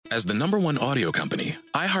As the #1 audio company,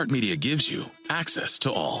 iHeartMedia gives you access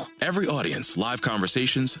to all. Every audience, live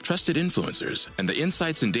conversations, trusted influencers, and the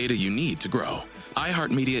insights and data you need to grow.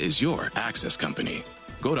 iHeartMedia is your access company.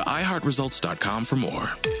 Go to iHeartResults.com for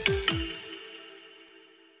more.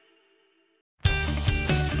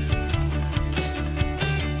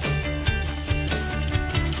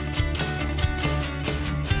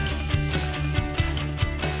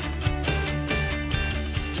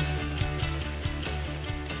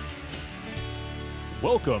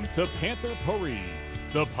 Welcome to Panther Parade,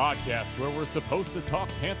 the podcast where we're supposed to talk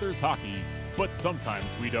Panthers hockey, but sometimes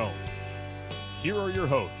we don't. Here are your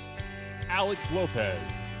hosts, Alex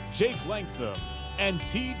Lopez, Jake Langsam, and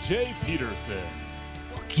TJ Peterson.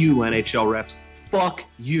 Fuck you, NHL refs. Fuck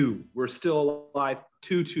you. We're still alive.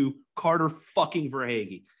 2-2, Carter fucking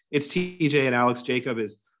Verhaeghe. It's TJ and Alex. Jacob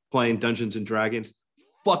is playing Dungeons and Dragons.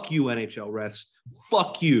 Fuck you, NHL refs.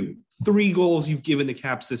 Fuck you. 3 goals you've given the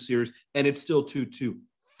Caps this series, and it's still 2-2.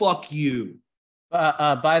 Fuck you.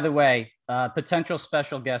 By the way, potential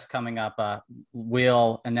special guest coming up.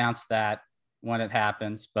 We'll announce that when it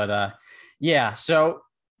happens. But yeah, so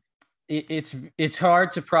it's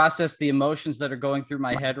hard to process the emotions that are going through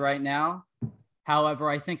my head right now. However,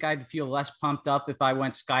 I think I'd feel less pumped up if I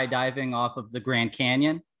went skydiving off of the Grand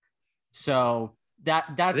Canyon. So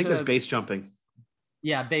that's I think that's base jumping.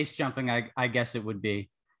 Yeah, base jumping, I guess it would be.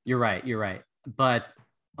 You're right. But,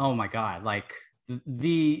 oh, my God, like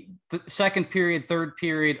the second period, third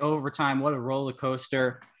period, overtime, what a roller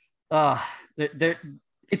coaster.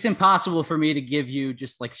 It's impossible for me to give you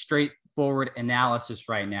just like straightforward analysis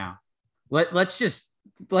right now. Let's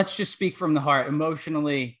just speak from the heart.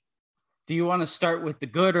 Emotionally, do you want to start with the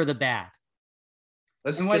good or the bad?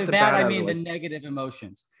 And by the bad, I mean the negative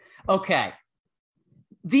emotions. Okay.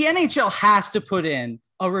 The NHL has to put in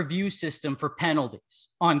a review system for penalties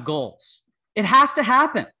on goals. It has to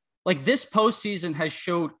happen. Like this postseason has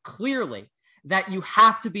showed clearly that you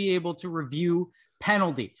have to be able to review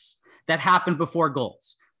penalties that happen before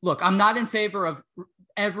goals. Look, I'm not in favor of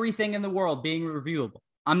everything in the world being reviewable.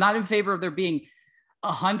 I'm not in favor of there being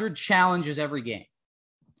 100 challenges every game.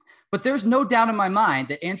 But there's no doubt in my mind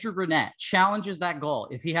that Andrew Brunette challenges that goal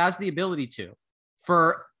if he has the ability to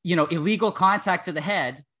for illegal contact to the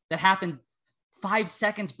head that happened 5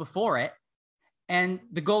 seconds before it, and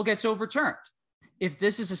the goal gets overturned. If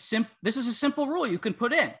this is a simple rule you can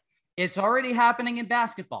put in. It's already happening in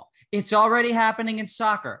basketball. It's already happening in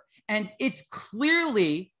soccer, and it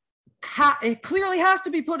clearly has to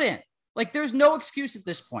be put in. Like there's no excuse at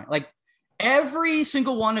this point. Like every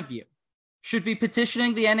single one of you should be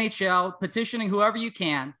petitioning the NHL, petitioning whoever you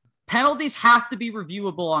can. Penalties have to be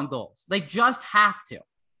reviewable on goals. They just have to.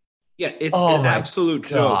 Yeah, it's an absolute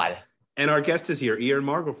joke. And our guest is here, Ian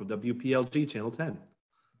Margol from WPLG Channel 10.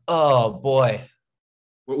 Oh, boy.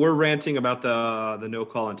 We're ranting about the no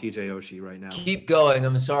call on TJ Oshie right now. Keep going.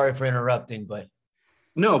 I'm sorry for interrupting, but...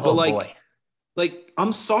 No, but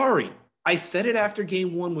I'm sorry. I said it after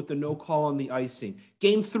game 1 with the no call on the icing.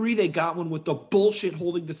 Game 3, they got one with the bullshit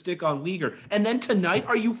holding the stick on Weegar. And then tonight,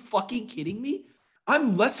 are you fucking kidding me?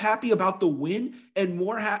 I'm less happy about the win and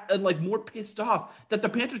more pissed off that the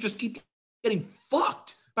Panthers just keep getting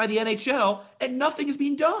fucked by the NHL and nothing is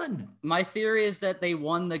being done. My theory is that they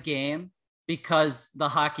won the game because the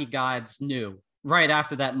hockey gods knew right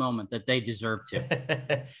after that moment that they deserved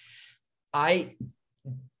to. I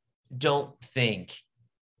don't think.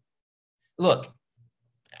 Look,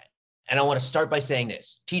 and I want to start by saying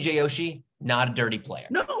this. TJ Oshie, not a dirty player.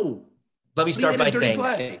 No. Let me start by saying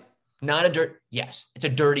that. Not a dirt. Yes, it's a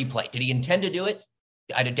dirty play. Did he intend to do it?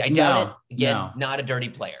 I doubt it. Again, not a dirty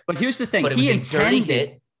player. But here's the thing. He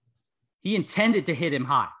intended to hit him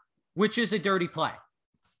high, which is a dirty play.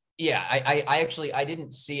 Yeah, I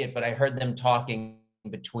didn't see it, but I heard them talking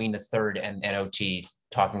between the third and OT,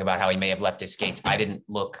 talking about how he may have left his skates. I didn't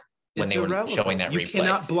look when they were showing that replay. You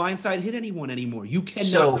cannot blindside hit anyone anymore. You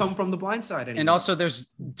cannot come from the blind-side anymore. And also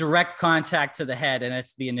there's direct contact to the head, and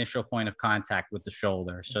it's the initial point of contact with the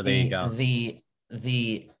shoulder. So there you go. The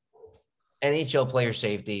NHL player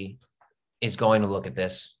safety is going to look at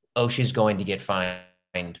this. Oshie's going to get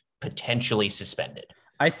fined, potentially suspended.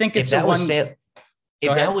 I think it's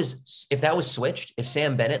if that was switched, if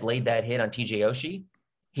Sam Bennett laid that hit on TJ Oshie,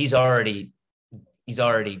 he's already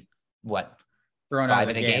what? Thrown 5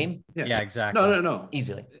 in a game? Yeah, exactly. No.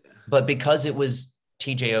 Easily. But because it was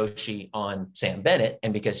TJ Oshie on Sam Bennett,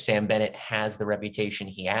 and because Sam Bennett has the reputation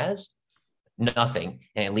he has, nothing.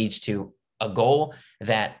 And it leads to a goal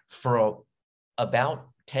that for about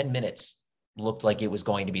 10 minutes looked like it was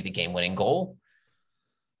going to be the game-winning goal.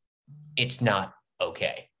 It's not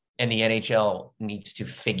okay. And the NHL needs to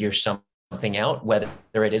figure something something out, whether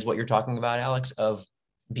it is what you're talking about, Alex, of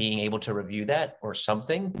being able to review that or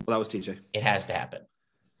something. Well, that was TJ. It has to happen.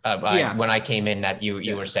 When I came in, that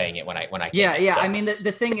you were saying it when I came in, so. I mean,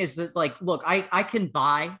 the thing is that, like, look, I can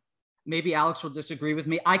buy, maybe Alex will disagree with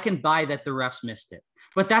me, I can buy that the refs missed it,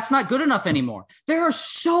 but that's not good enough anymore. There are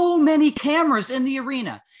so many cameras in the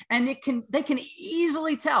arena, and they can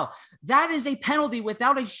easily tell that is a penalty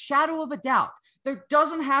without a shadow of a doubt. There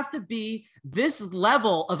doesn't have to be this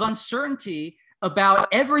level of uncertainty about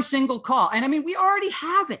every single call. And I mean, we already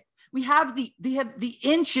have it. We have the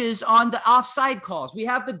inches on the offside calls. We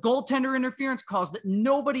have the goaltender interference calls that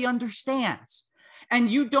nobody understands. And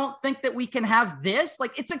you don't think that we can have this?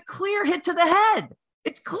 Like, it's a clear hit to the head.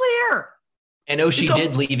 It's clear. And Oshie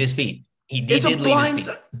did leave his feet. He did leave his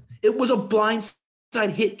feet. It was a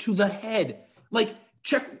blindside hit to the head. Like,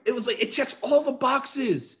 it checks all the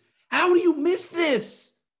boxes. How do you miss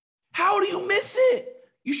this? How do you miss it?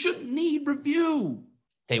 You shouldn't need review.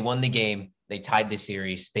 They won the game. They tied the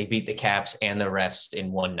series. They beat the Caps and the refs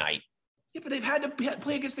in one night. Yeah, but they've had to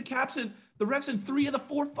play against the Caps and the refs in 3 of the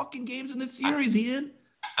 4 fucking games in this series, Ian.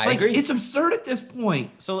 I agree. It's absurd at this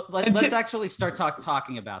point. So let's actually start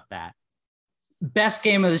talking about that. Best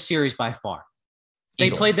game of the series by far. They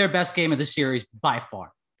played their best game of the series by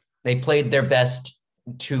far. They played their best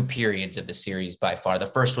 2 periods of the series by far. The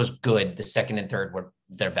first was good. The second and third were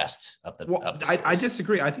their best of the series. I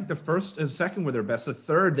disagree. I think the first and second were their best. The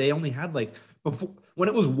third, they only had before, when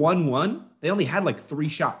it was 1-1, they only had 3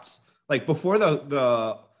 shots. Like before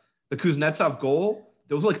the Kuznetsov goal,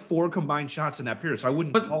 there was 4 combined shots in that period. So I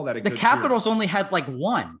wouldn't call that a good The Capitals only had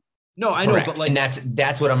 1. No, I know, correct. But and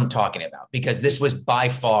that's what I'm talking about, because this was by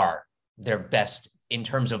far their best in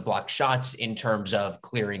terms of blocked shots, in terms of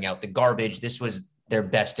clearing out the garbage. This was their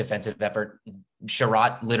best defensive effort.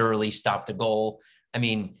 Sherratt literally stopped the goal. I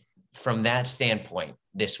mean, from that standpoint,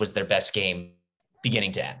 this was their best game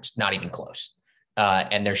beginning to end, not even close.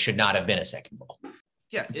 And there should not have been a second goal.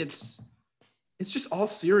 Yeah, it's just all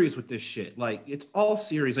series with this shit. It's all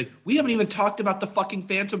series. We haven't even talked about the fucking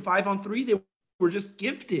Phantom 5-on-3. They were just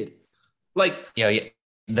gifted. The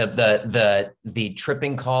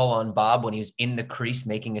tripping call on Bob when he was in the crease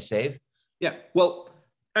making a save. Yeah, well,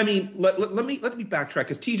 I mean, let me backtrack,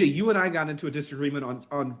 because TJ, you and I got into a disagreement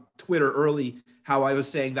on Twitter early, how I was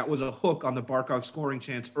saying that was a hook on the Barkov scoring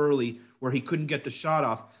chance early where he couldn't get the shot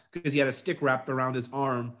off because he had a stick wrapped around his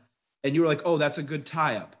arm. And you were like, oh, that's a good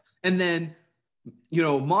tie-up. And then,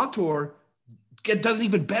 Montour does an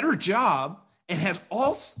even better job and has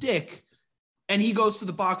all stick, and he goes to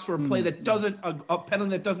the box for a play that doesn't – a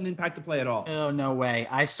penalty that doesn't impact the play at all. Oh, no way.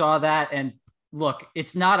 I saw that, and look,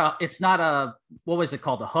 it's not a what was it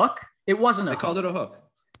called? A hook? It wasn't a hook. They called it a hook.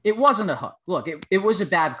 It wasn't a hook. Look, it was a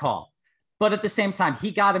bad call. But at the same time, he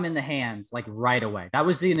got him in the hands right away. That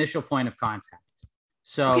was the initial point of contact.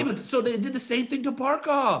 So they did the same thing to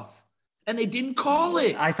Barkov, and they didn't call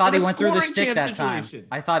it. I thought he went through the stick that time.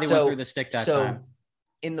 I thought he went through the stick that time.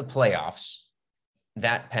 In the playoffs,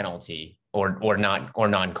 that penalty or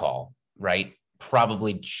non-call, right,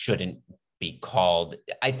 probably shouldn't be called.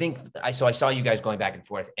 I think I saw you guys going back and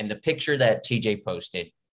forth, and the picture that TJ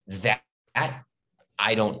posted, that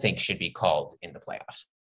I don't think should be called in the playoffs.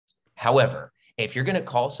 However, if you're going to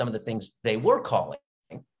call some of the things they were calling,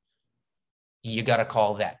 you got to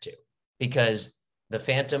call that too, because the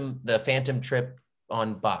phantom trip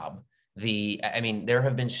on Bob, there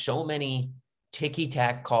have been so many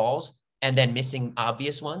ticky-tack calls and then missing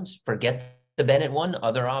obvious ones. Forget the Bennett one,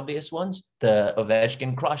 other obvious ones, the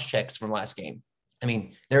Ovechkin cross checks from last game. I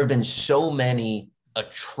mean, there have been so many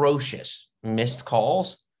atrocious missed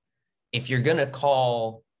calls. If you're going to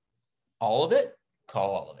call all of it,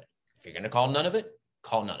 call all of it. If you're going to call none of it,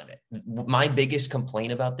 call none of it. My biggest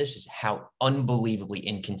complaint about this is how unbelievably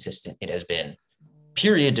inconsistent it has been,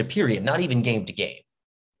 period to period, not even game to game.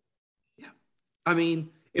 Yeah. I mean,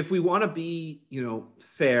 if we want to be,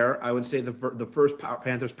 fair, I would say the first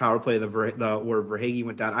Panthers power play, where Verhaeghe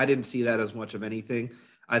went down, I didn't see that as much of anything.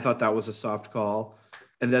 I thought that was a soft call.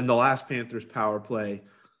 And then the last Panthers power play,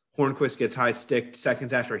 Hornquist gets high sticked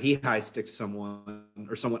seconds after he high sticked someone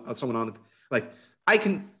on the, I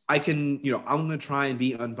can, I'm going to try and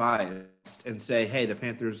be unbiased and say, hey, the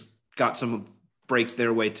Panthers got some breaks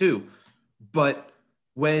their way too. But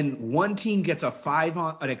when one team gets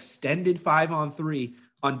an extended 5-on-3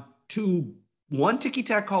 on one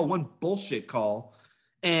ticky-tack call, one bullshit call,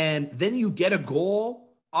 and then you get a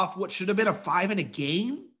goal off what should have been a 5 in a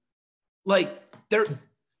game,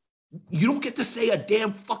 you don't get to say a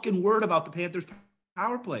damn fucking word about the Panthers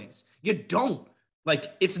power plays. You don't.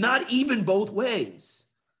 It's not even both ways.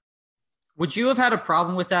 Would you have had a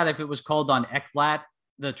problem with that if it was called on Ekblad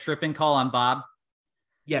the tripping call on Bob?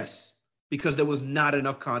 Yes, because there was not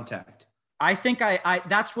enough contact. I think I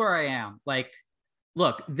that's where I am. Like,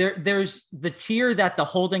 look, there's the tier that the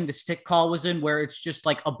holding the stick call was in, where it's just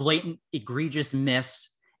like a blatant, egregious miss.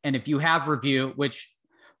 And if you have review, which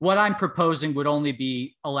what I'm proposing would only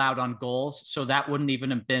be allowed on goals, so that wouldn't even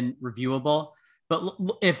have been reviewable. But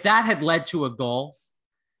if that had led to a goal,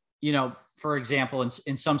 you know, for example,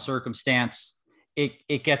 in some circumstance,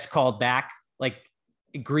 it gets called back, like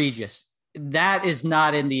egregious. That is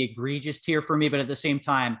not in the egregious tier for me. But at the same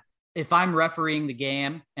time, if I'm refereeing the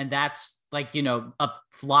game and that's like, you know, a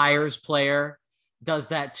Flyers player does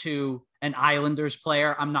that to an Islanders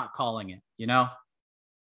player, I'm not calling it, you know?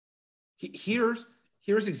 Here's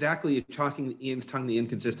exactly Ian's talking the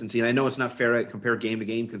inconsistency. And I know it's not fair to compare game to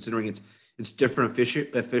game considering it's different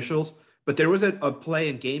officials, but there was a play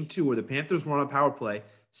in game 2 where the Panthers were on a power play.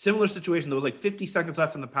 Similar situation. There was like 50 seconds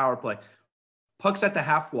left in the power play. Puck's at the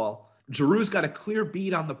half wall. Giroux's got a clear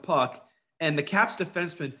bead on the puck, and the Caps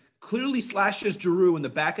defenseman clearly slashes Giroux in the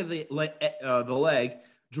back of the leg.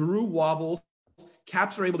 Giroux wobbles.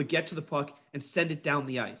 Caps are able to get to the puck and send it down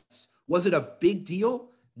the ice. Was it a big deal?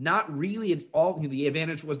 Not really at all. The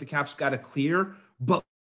advantage was the Caps got a clear, but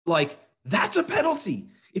like that's a penalty.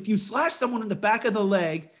 If you slash someone in the back of the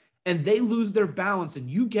leg and they lose their balance and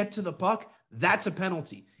you get to the puck, that's a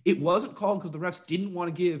penalty. It wasn't called because the refs didn't want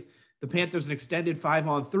to give the Panthers an extended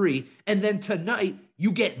 5-on-3. And then tonight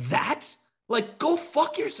you get that? Like, go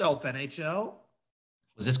fuck yourself, NHL.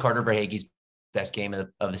 Was this Carter Verhaeghe's best game of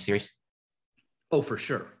the series? Oh, for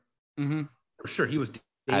sure. Mm-hmm. For sure. He was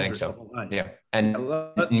I think so. Yeah. And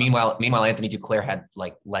meanwhile, Anthony Duclair had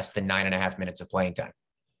like less than 9.5 minutes of playing time.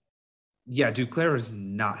 Yeah, Duclair has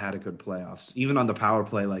not had a good playoffs. Even on the power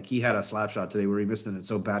play, like he had a slap shot today where he missed it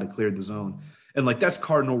so bad it cleared the zone. And like that's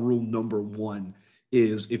cardinal rule number 1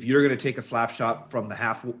 is if you're going to take a slap shot from the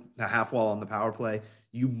half wall on the power play,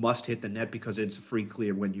 you must hit the net because it's a free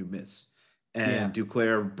clear when you miss. And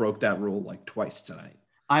Duclair broke that rule like twice tonight.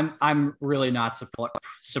 I'm really not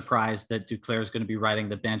surprised that Duclair is going to be riding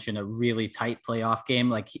the bench in a really tight playoff game.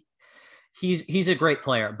 Like he's a great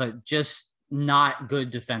player, but just not good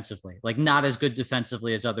defensively. Like not as good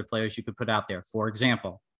defensively as other players you could put out there. For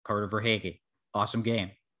example, Carter Verhaeghe, awesome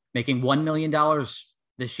game, making $1 million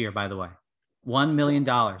this year. By the way, $1 million.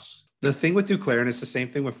 The thing with Duclair, and it's the same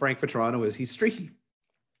thing with Frank Vatrano, is he's streaky.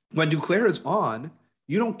 When Duclair is on,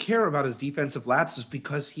 you don't care about his defensive lapses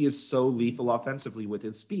because he is so lethal offensively with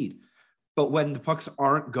his speed. But when the pucks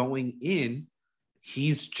aren't going in,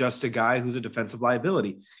 he's just a guy who's a defensive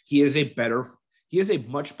liability. He is a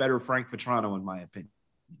much better Frank Vatrano, in my opinion.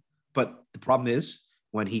 But the problem is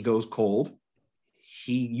when he goes cold,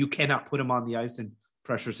 you cannot put him on the ice in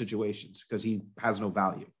pressure situations because he has no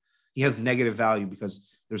value. He has negative value because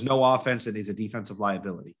there's no offense and he's a defensive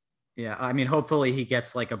liability. Yeah. I mean, hopefully he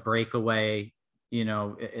gets like a breakaway, you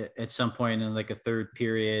know, at some point in like a third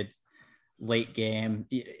period, late game,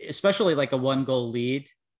 especially like a 1-goal lead.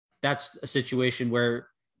 That's a situation where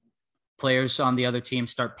players on the other team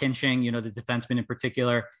start pinching, you know, the defenseman in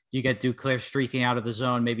particular. You get Duclair streaking out of the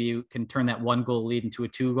zone. Maybe you can turn that 1-goal lead into a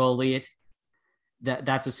 2-goal lead.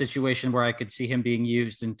 That's a situation where I could see him being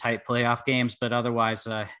used in tight playoff games, but otherwise,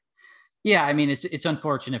 yeah, I mean, it's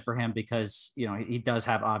unfortunate for him because, you know, he does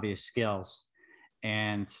have obvious skills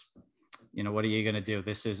and, you know, what are you going to do?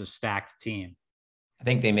 This is a stacked team. I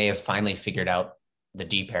think they may have finally figured out the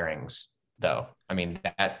D pairings though. I mean,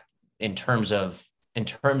 that in terms of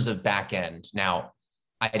back end. Now,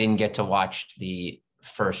 I didn't get to watch the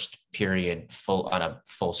first period on a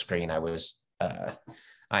full screen.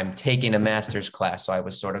 I'm taking a master's class, so I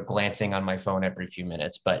was sort of glancing on my phone every few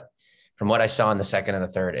minutes, but from what I saw in the second and the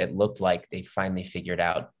third, it looked like they finally figured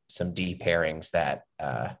out some D pairings that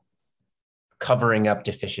covering up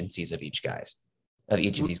deficiencies of each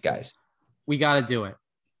of these guys. We got to do it.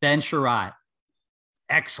 Ben Chiarot,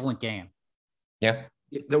 excellent game. Yeah.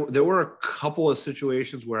 There were a couple of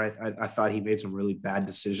situations where I thought he made some really bad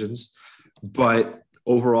decisions, but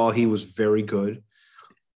overall he was very good.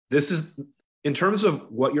 This is in terms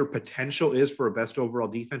of what your potential is for a best overall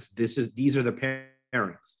defense. These are the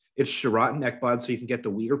pairings. It's Chiarot and Ekblad, so you can get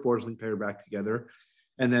the Weegar-Forsling pair back together,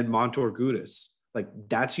 and then Montour-Gudas. Like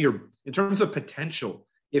that's in terms of potential.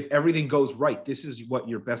 If everything goes right, this is what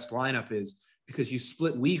your best lineup is because you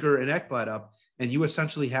split Weegar and Ekblad up, and you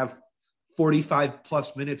essentially have 45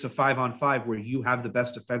 plus minutes of 5-on-5 where you have the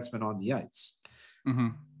best defenseman on the ice. Mm-hmm.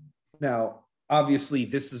 Now, obviously,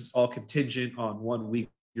 this is all contingent on 1 week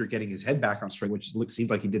you're getting his head back on straight, which seemed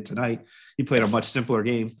like he did tonight. He played a much simpler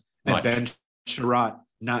game, and Ben Chiarot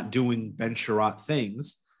not doing Ben Chiarot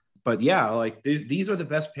things. But yeah, like these are the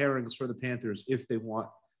best pairings for the Panthers if they want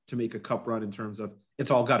to make a cup run in terms of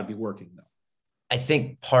it's all got to be working though. I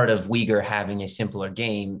think part of Uyghur having a simpler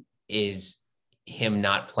game is him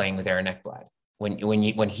not playing with Aaron Ekblad.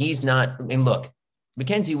 When he's not, I mean, look,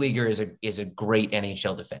 Mackenzie Weegar is a great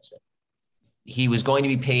NHL defenseman. He was going to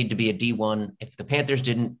be paid to be a D1. If the Panthers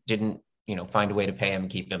didn't find a way to pay him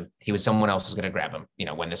and keep him, someone else was going to grab him,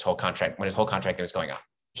 when his whole contract was going on.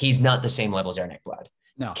 He's not the same level as Aaron Ekblad.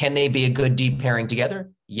 No. Can they be a good deep pairing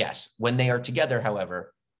together? Yes. When they are together,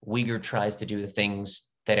 however, Weegar tries to do the things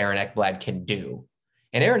that Aaron Ekblad can do.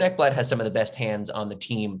 And Aaron Ekblad has some of the best hands on the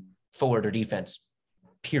team, forward or defense,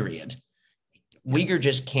 period. Weegar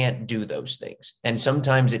just can't do those things. And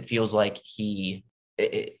sometimes it feels like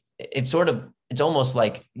it's almost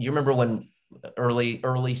like, you remember when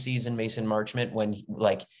early season Mason Marchment, when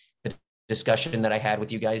like the discussion that I had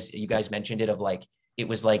with you guys mentioned it, of like, it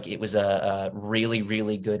was a really,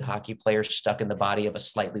 really good hockey player stuck in the body of a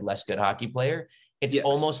slightly less good hockey player. It's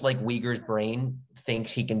almost like Weegar's brain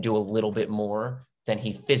thinks he can do a little bit more than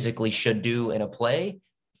he physically should do in a play,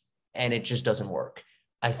 and it just doesn't work.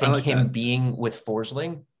 I think being with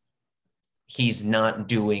Forsling, he's not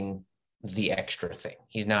doing the extra thing.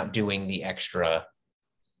 He's not doing the extra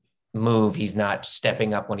move. He's not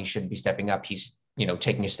stepping up when he shouldn't be stepping up. He's,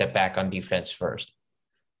 taking a step back on defense first.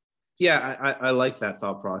 Yeah, I like that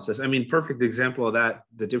thought process. I mean, perfect example of that,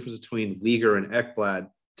 the difference between Weegar and Ekblad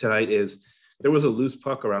tonight is there was a loose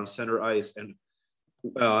puck around center ice, and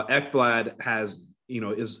Ekblad has,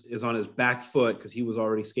 is on his back foot because he was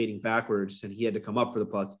already skating backwards and he had to come up for the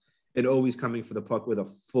puck, and always coming for the puck with a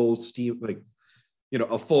full steam,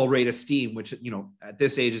 a full rate of steam, which, at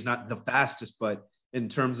this age is not the fastest, but in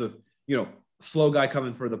terms of, slow guy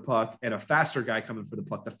coming for the puck and a faster guy coming for the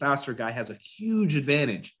puck, the faster guy has a huge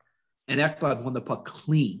advantage. And Ekblad won the puck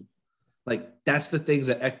clean. Like, that's the things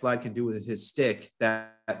that Ekblad can do with his stick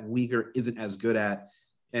that Weegar isn't as good at.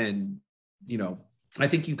 And, I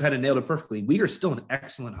think you kind of nailed it perfectly. Weegar's still an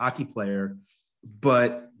excellent hockey player,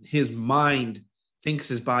 but his mind thinks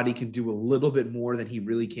his body can do a little bit more than he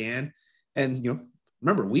really can. And,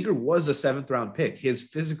 remember, Weegar was a 7th round pick. His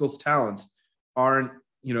physical talents aren't,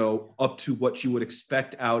 up to what you would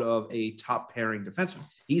expect out of a top pairing defenseman.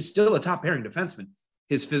 He's still a top pairing defenseman.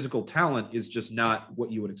 His physical talent is just not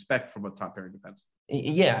what you would expect from a top pairing defense.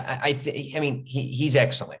 Yeah, I mean, he's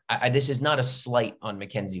excellent. This is not a slight on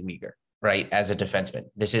Mackenzie Weegar, right? As a defenseman,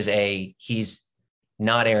 he's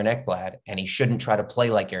not Aaron Ekblad, and he shouldn't try to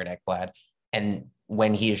play like Aaron Ekblad. And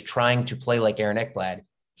when he is trying to play like Aaron Ekblad,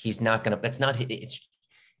 he's not going to, that's not,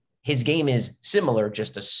 his game is similar,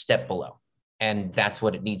 just a step below. And that's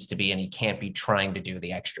what it needs to be. And he can't be trying to do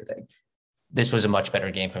the extra thing. This was a much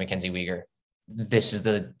better game for Mackenzie Weegar. This is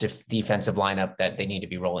the defensive lineup that they need to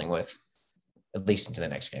be rolling with, at least into the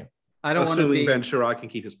next game. I don't want to be Ben Sherrod can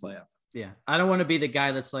keep his play up. Yeah. I don't want to be the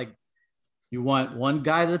guy that's like, you want one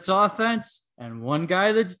guy that's offense and one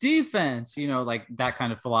guy that's defense, like that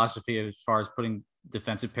kind of philosophy as far as putting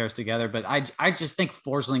defensive pairs together. But I just think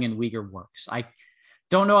Forsling and Weegar works. I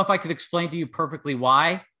don't know if I could explain to you perfectly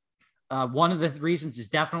why. One of the reasons is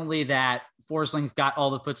definitely that Forsling's got all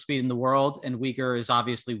the foot speed in the world, and Weegar is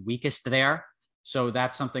obviously weakest there. So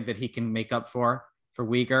that's something that he can make up for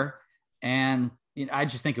Weegar. And I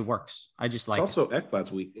just think it works. I just like it's also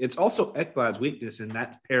Ekblad's weak. It's also Ekblad's weakness, and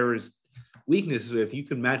that pair's weakness is if you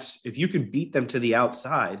can beat them to the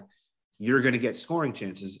outside, you're going to get scoring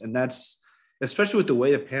chances. And that's especially with the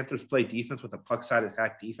way the Panthers play defense with a puck side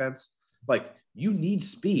attack defense. Like, you need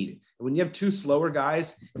speed. And when you have two slower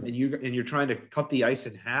guys and you're trying to cut the ice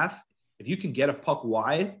in half, if you can get a puck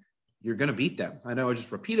wide, you're going to beat them. I know I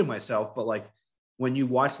just repeated myself, but like when you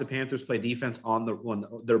watch the Panthers play defense when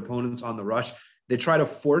their opponents on the rush, they try to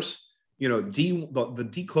force, the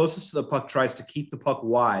D closest to the puck tries to keep the puck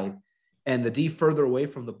wide, and the D further away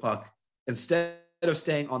from the puck, instead of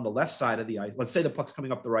staying on the left side of the ice, let's say the puck's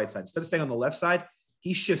coming up the right side, instead of staying on the left side,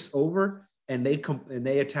 he shifts over and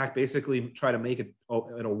they attack, basically try to make it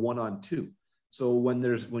in a 1-on-2. So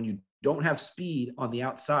when you don't have speed on the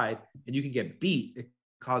outside and you can get beat, it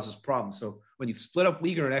causes problems. So when you split up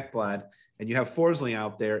Weegar and Ekblad and you have Forsling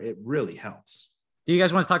out there, it really helps. Do you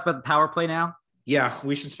guys want to talk about the power play now? Yeah,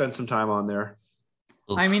 we should spend some time on there.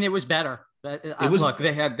 Oof. I mean, it was better. Look,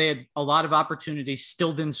 they had a lot of opportunities,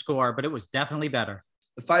 still didn't score, but it was definitely better.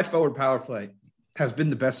 The 5-forward power play has been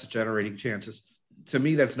the best at generating chances. To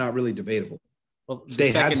me, that's not really debatable. Well, the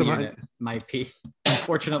second unit might be,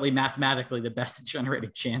 unfortunately, mathematically the best at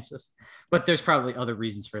generating chances, but there's probably other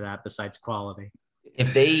reasons for that besides quality.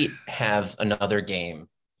 If they have another game,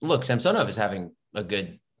 look, Samsonov is having a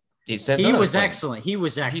good. He was excellent.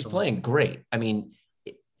 He's playing great. I mean,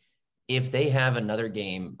 if they have another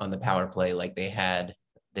game on the power play like they had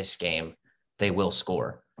this game, they will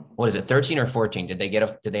score. What is it, 13 or 14? Did they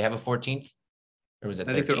have a 14th? Or was it 13?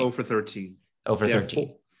 I think they're 0 for 13. 0 for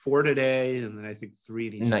 13. Four today, and then I think 3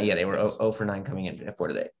 in each. No, yeah, they were 0 for 9 coming in at 4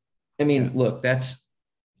 today. I mean, look, that's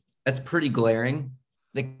pretty glaring.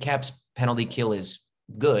 The Caps penalty kill is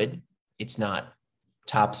good. It's not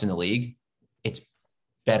tops in the league. It's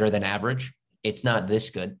better than average. It's not this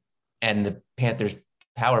good. And the Panthers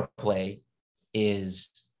power play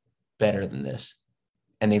is better than this.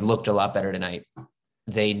 And they looked a lot better tonight.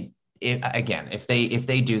 If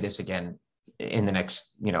they do this again in the next,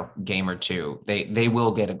 game or two, they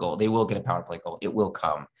will get a goal. They will get a power play goal. It will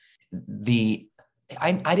come.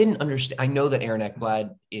 I didn't understand. I know that Aaron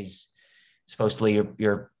Ekblad is supposedly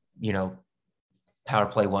your power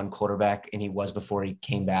play 1 quarterback, and he was before he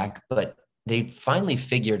came back, but they finally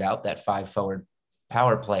figured out that 5 forward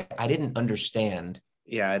power play. I didn't understand.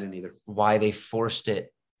 Yeah, I didn't either. Why they forced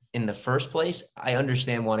it in the first place. I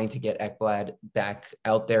understand wanting to get Ekblad back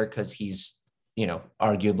out there because he's,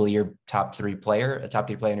 arguably your top 3 player, a top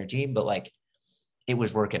 3 player on your team, but it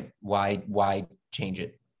was working. Why change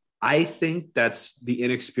it? I think that's the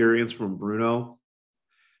inexperience from Bruno,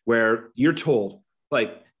 where you're told,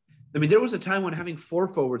 there was a time when having 4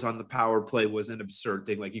 forwards on the power play was an absurd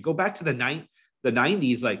thing. You go back to the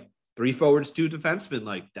 90s, 3 forwards, 2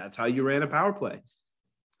 defensemen, that's how you ran a power play.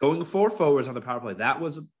 Going to 4 forwards on the power play, that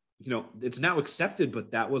was, it's now accepted,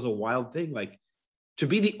 but that was a wild thing. To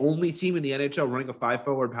be the only team in the NHL running a 5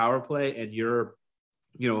 forward power play, and you're,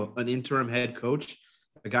 an interim head coach,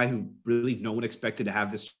 a guy who really no one expected to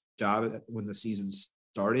have this job when the season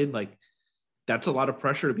started, that's a lot of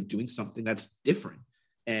pressure to be doing something that's different.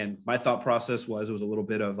 And my thought process was, it was a little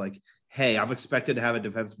bit of hey, I'm expected to have a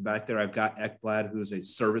defenseman back there. I've got Ekblad, who's a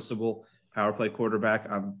serviceable power play quarterback.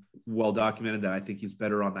 I'm well documented that I think he's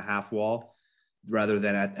better on the half wall rather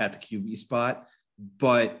than at the QB spot.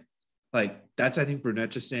 But that's, I think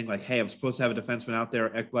Brunette just saying hey, I'm supposed to have a defenseman out there.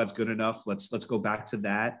 Ekblad's good enough. Let's go back to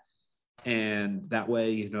that. And that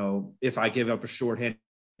way, if I give up a shorthand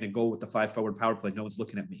and go with the 5 forward power play, no one's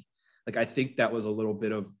looking at me. I think that was a little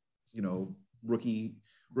bit of, rookie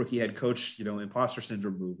head coach, imposter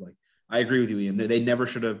syndrome move. I agree with you, Ian. They never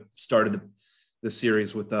should have started the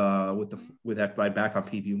series with Ekblad back on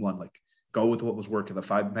PB1. Go with what was working. The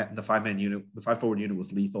 5-man unit, the 5 forward unit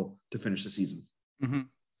was lethal to finish the season. Mm-hmm.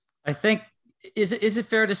 I think, is it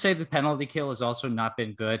fair to say the penalty kill has also not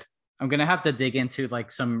been good? I'm going to have to dig into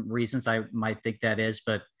some reasons I might think that is,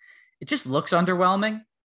 but it just looks underwhelming.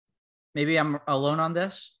 Maybe I'm alone on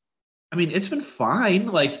this. I mean, it's been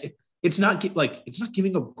fine. It's not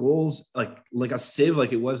giving up goals like a sieve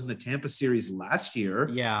like it was in the Tampa series last year.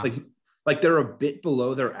 Yeah. They're a bit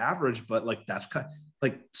below their average, but that's kind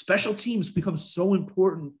of, special teams become so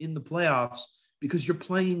important in the playoffs because you're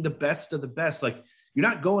playing the best of the best. You're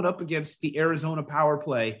not going up against the Arizona power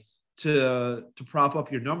play to prop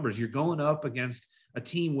up your numbers. You're going up against a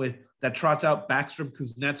team that trots out Backstrom,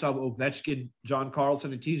 Kuznetsov, Ovechkin, John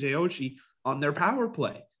Carlson, and TJ Oshie on their power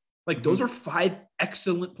play. Those are 5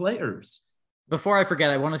 excellent players. Before I forget,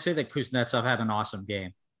 I want to say that Kuznetsov had an awesome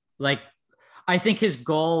game. I think his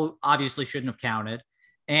goal obviously shouldn't have counted.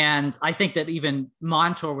 And I think that even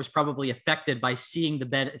Montour was probably affected by seeing the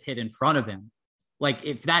bet hit in front of him.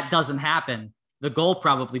 If that doesn't happen, the goal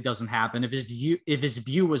probably doesn't happen. If his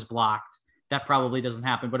view was blocked, that probably doesn't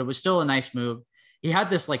happen, but it was still a nice move. He had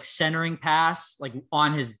this centering pass,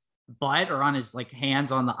 on his butt or on his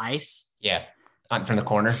hands on the ice. Yeah. From the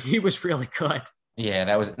corner. He was really good.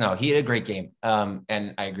 Yeah, he had a great game.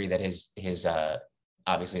 And I agree that his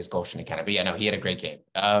obviously his goal shouldn't have counted, but he had a great game.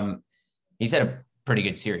 He's had a pretty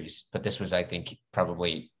good series, but this was, I think,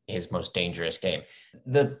 probably his most dangerous game.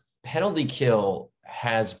 The penalty kill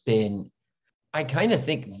has been, I kind of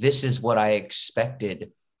think this is what I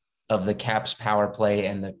expected of the Caps power play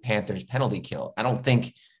and the Panthers penalty kill. I don't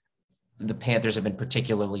think the Panthers have been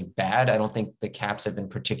particularly bad. I don't think the Caps have been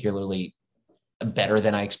particularly better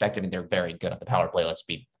than I expected. I mean, they're very good at the power play. Let's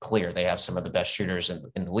be clear. They have some of the best shooters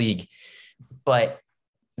in the league, but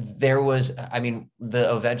there was, the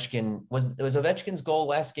Ovechkin was Ovechkin's goal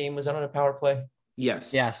last game. Was that on a power play?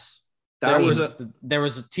 Yes. There was a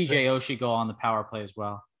TJ Oshie goal on the power play as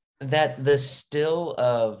well. That the still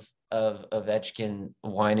of Ovechkin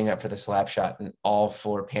winding up for the slap shot, and all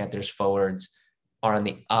 4 Panthers forwards are on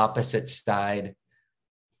the opposite side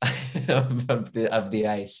of the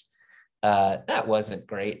ice. That wasn't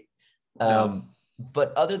great. No.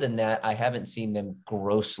 But other than that, I haven't seen them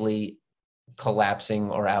grossly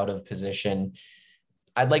collapsing or out of position.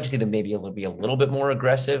 I'd like to see them maybe be a little bit more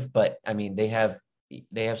aggressive, but they have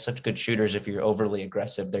they have such good shooters. If you're overly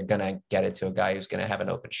aggressive, they're going to get it to a guy who's going to have an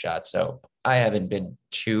open shot. So I haven't been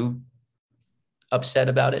too upset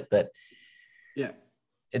about it, but yeah,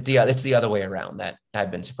 it's the other way around that I've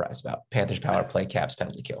been surprised about. Panthers power play, Caps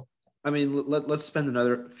penalty kill. I mean, let's spend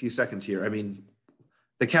another few seconds here. I mean,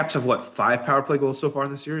 the Caps have what, 5 power play goals so far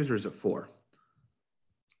in the series, or is it 4?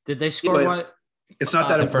 Did they score one? It's not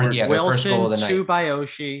that important. Their Wilson, first goal of the 2 night. by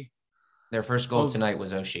Oshie. Their first goal tonight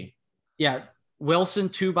was Oshie. Yeah, Wilson,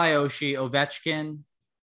 2 by Oshie, Ovechkin,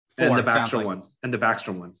 4, and the Backstrom one. And the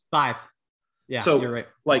Backstrom one. 5. Yeah, so, you're right.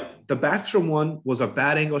 Like, the Backstrom one was a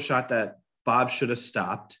bad angle shot that Bob should have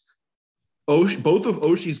stopped. Both of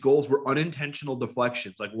Oshie's goals were unintentional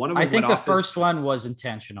deflections. Like, one of them I think the first one was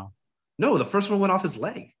intentional. No, the first one went off his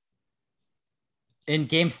leg. In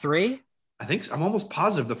game 3? I think so. I'm almost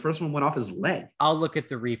positive the first one went off his leg. I'll look at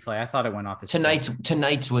the replay. I thought it went off his leg.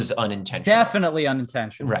 Tonight's was unintentional. Definitely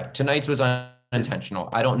unintentional. Right. Tonight's was unintentional.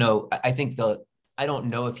 I don't know. I don't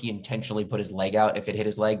know if he intentionally put his leg out, if it hit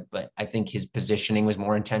his leg, but I think his positioning was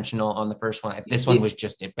more intentional on the first one. This one was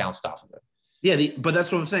just, it bounced off of it. Yeah, but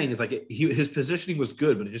that's what I'm saying is like his positioning was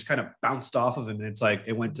good, but it just kind of bounced off of him, and it's like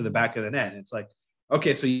it went to the back of the net. And it's like,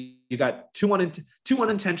 okay, so you got two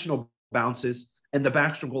unintentional bounces, and the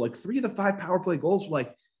Backstrom goal, like 3 of the 5 power play goals, were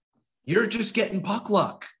like, you're just getting puck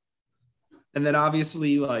luck. And then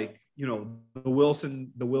obviously, like, you know, the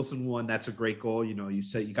Wilson one, that's a great goal. You know, you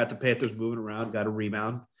say you got the Panthers moving around, got a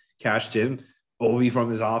rebound, cashed in, Ovi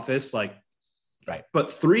from his office, like, right.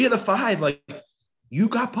 But 3 of the 5, like, you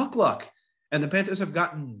got puck luck. And the Panthers have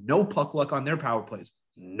gotten no puck luck on their power plays.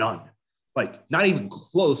 None. Like, not even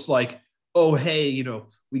close. Like, oh, hey, you know,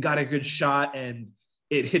 we got a good shot and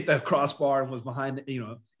it hit the crossbar and was behind, you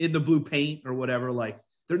know, in the blue paint or whatever. Like,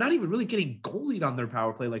 they're not even really getting goalied on their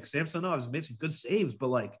power play. Like, Samsonov has made some good saves, but,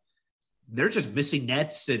 like, they're just missing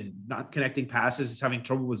nets and not connecting passes. It's having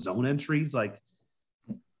trouble with zone entries. Like,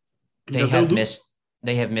 they have missed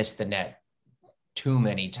the net too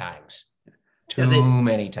many times.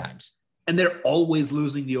 Many times. And they're always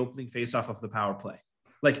losing the opening faceoff of the power play.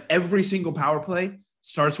 Like, every single power play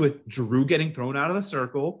starts with Giroux getting thrown out of the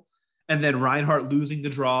circle and then Reinhart losing the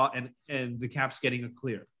draw and the Caps getting a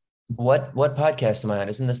clear. What podcast am I on?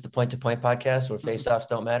 Isn't this the point-to-point podcast where faceoffs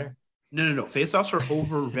don't matter? No. Faceoffs are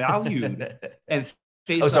overvalued. And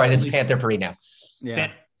sorry, this is Panther Parade now.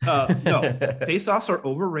 Yeah. No, faceoffs are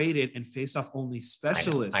overrated and faceoff only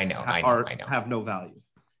specialists have no value.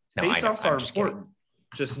 Faceoffs are important. Kidding.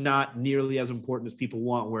 Just not nearly as important as people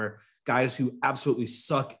want, where guys who absolutely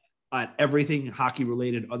suck at everything hockey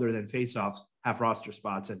related other than faceoffs have roster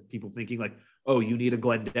spots, and people thinking like, oh, you need a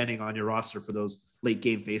Glenn Denning on your roster for those late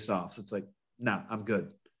game faceoffs. It's like, nah, I'm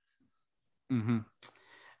good. Mm-hmm.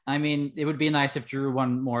 I mean, it would be nice if Drew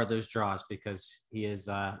won more of those draws because he is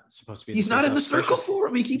supposed to be. He's not in the circle for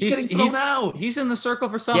him. He keeps getting thrown out. He's in the circle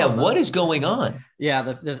for some. Yeah, what is going on? Yeah,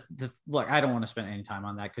 the look. I don't want to spend any time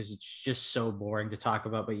on that because it's just so boring to talk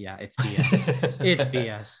about. But yeah, it's BS. It's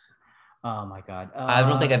BS. Oh my god. I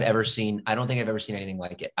don't think I've ever seen anything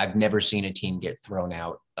like it. I've never seen a team get thrown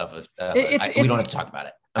out of a. We don't have to talk about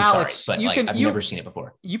it. I'm Alex, sorry, but I've never seen it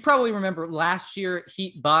before. You probably remember last year,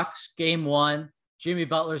 Heat Bucks game 1. Jimmy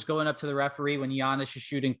Butler's going up to the referee when Giannis is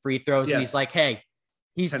shooting free throws. Yes. And he's like, hey,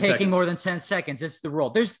 he's taking more than 10 seconds. It's the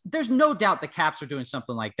rule. There's no doubt the Caps are doing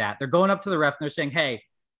something like that. They're going up to the ref and they're saying, hey,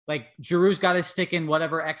 like Giroux's got his stick in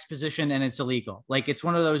whatever X position and it's illegal. Like it's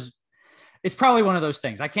probably one of those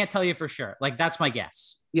things. I can't tell you for sure. Like that's my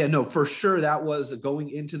guess. Yeah, no, for sure. That was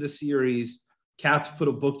going into the series. Caps put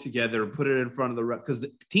a book together, put it in front of the ref because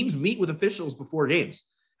the teams meet with officials before games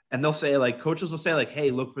and they'll say like, coaches will say like,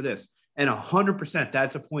 hey, look for this. And 100%,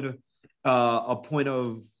 that's a point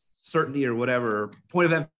of certainty or whatever,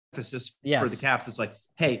 point of emphasis for the Caps. It's like,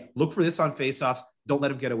 hey, look for this on faceoffs. Don't let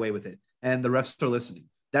them get away with it. And the refs are listening.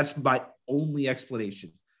 That's my only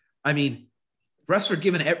explanation. I mean, refs are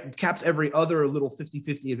giving Caps every other little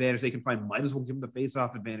 50-50 advantage they can find. Might as well give them the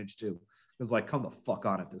faceoff advantage too. Because like, come the fuck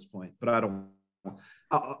on at this point. But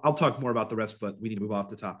I'll talk more about the refs, but we need to move off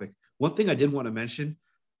the topic. One thing I did want to mention,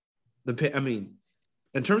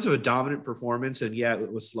 in terms of a dominant performance, and yeah,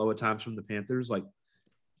 it was slow at times from the Panthers, like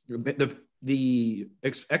the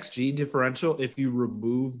XG differential, if you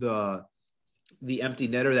remove the empty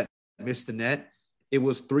netter that missed the net, it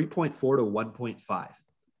was 3.4 to 1.5.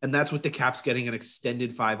 And that's with the Caps getting an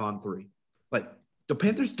extended 5-on-3. Like the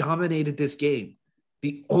Panthers dominated this game.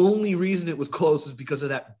 The only reason it was close is because of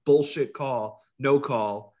that bullshit call, no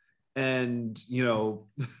call. And, you know,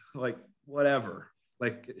 like whatever.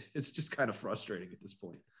 Like, it's just kind of frustrating at this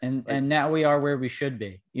point. And now we are where we should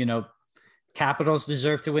be. You know, Capitals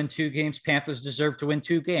deserve to win 2 games. Panthers deserve to win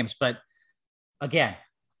 2 games. But again,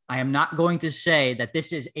 I am not going to say that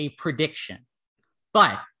this is a prediction,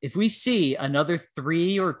 but if we see another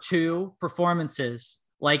 3 or 2 performances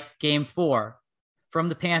like game 4 from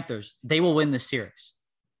the Panthers, they will win this series.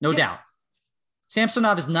 No doubt.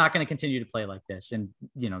 Samsonov is not going to continue to play like this. And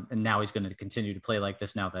now he's going to continue to play like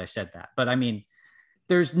this now that I said that. But I mean,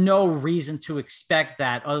 there's no reason to expect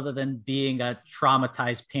that other than being a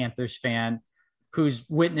traumatized Panthers fan who's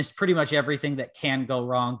witnessed pretty much everything that can go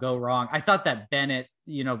wrong. I thought that Bennett,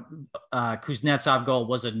 Kuznetsov goal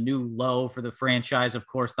was a new low for the franchise. Of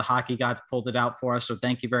course, the hockey gods pulled it out for us. So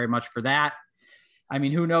thank you very much for that. I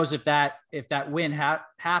mean, who knows if that win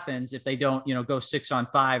happens, if they don't, go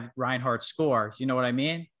 6-on-5, Reinhart scores, you know what I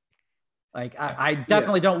mean? Like, I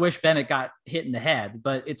definitely don't wish Bennett got hit in the head,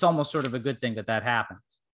 but it's almost sort of a good thing that happens.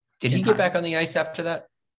 Did he get back on the ice after that?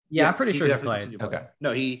 Yeah, I'm pretty sure he played. Okay.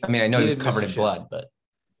 No, I know he was covered in blood, but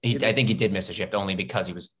I think he did miss a shift only because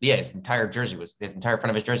his entire front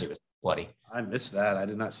of his jersey was bloody. I missed that. I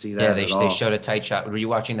did not see that. Yeah, they showed a tight shot. Were you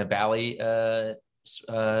watching the Bally?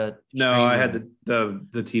 No, I had the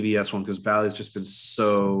TBS one because Bally's just been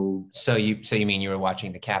so. So you mean you were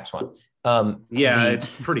watching the Caps one? It's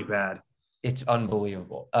pretty bad. It's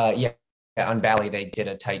unbelievable. On Bally they did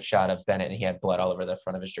a tight shot of Bennett and he had blood all over the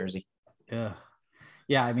front of his jersey.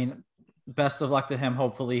 Yeah. I mean, best of luck to him.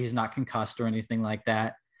 Hopefully he's not concussed or anything like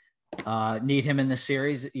that. Need him in this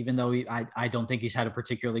series, even though I don't think he's had a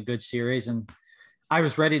particularly good series. And I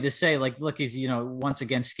was ready to say, like, look, he's, once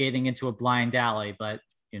again skating into a blind alley, but,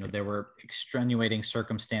 there were extenuating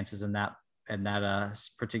circumstances in that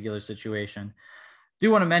particular situation.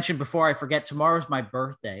 Do want to mention before I forget, tomorrow's my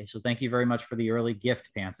birthday. So thank you very much for the early gift,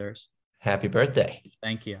 Panthers. Happy birthday.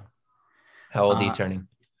 Thank you. How old are you turning?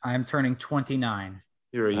 I'm turning 29.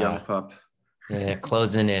 You're a young pup. Yeah,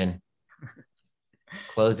 closing in.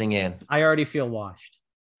 I already feel washed.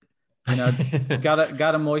 Gotta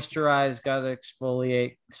moisturize, gotta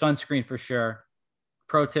exfoliate. Sunscreen for sure.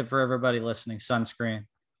 Pro tip for everybody listening: sunscreen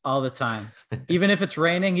all the time. Even if it's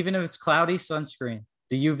raining, even if it's cloudy, sunscreen.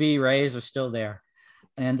 The UV rays are still there.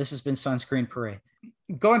 And this has been Sunscreen Parade.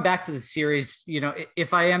 Going back to the series,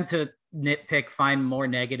 if I am to nitpick, find more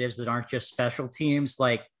negatives that aren't just special teams,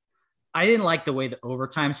 like I didn't like the way the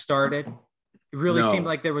overtime started. It really seemed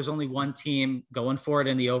like there was only one team going for it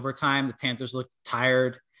in the overtime. The Panthers looked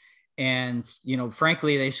tired. And,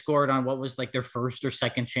 frankly, they scored on what was like their first or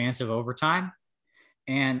second chance of overtime.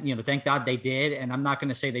 And, thank God they did. And I'm not going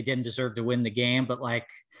to say they didn't deserve to win the game, but like,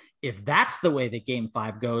 if that's the way that game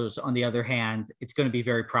 5 goes, on the other hand, it's going to be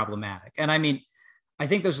very problematic. And I mean, I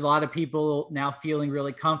think there's a lot of people now feeling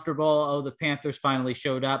really comfortable. Oh, the Panthers finally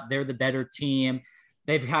showed up. They're the better team.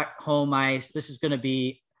 They've got home ice. This is going to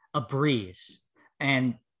be a breeze.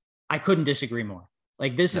 And I couldn't disagree more.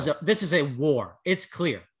 Like this is a war. It's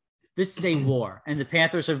clear. This is a war. And the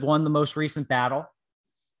Panthers have won the most recent battle,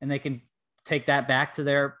 and they can take that back to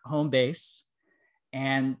their home base.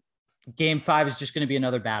 And game 5 is just going to be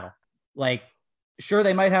another battle. Like, sure,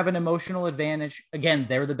 they might have an emotional advantage. Again,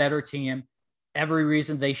 they're the better team. Every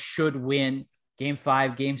reason they should win game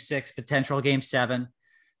 5, game 6, potential game 7.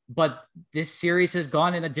 But this series has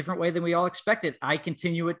gone in a different way than we all expected. I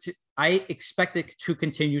expect it to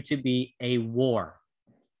continue to be a war.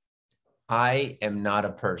 I am not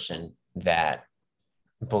a person that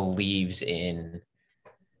believes in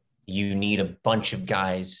you need a bunch of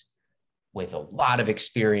guys with a lot of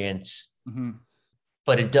experience,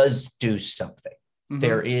 but it does do something.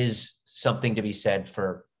 There is something to be said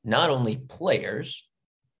for not only players,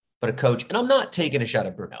 but a coach. And I'm not taking a shot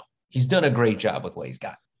at Bruno. He's done a great job with what he's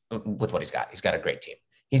got. He's got a great team.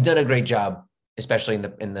 He's done a great job, especially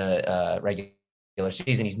in the regular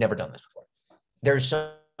season. He's never done this before. There's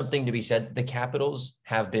something to be said. The Capitals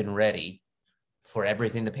have been ready for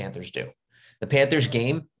everything the Panthers do. The Panthers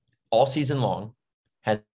game all season long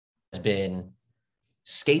has been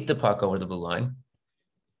skate the puck over the blue line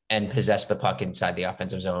and possess the puck inside the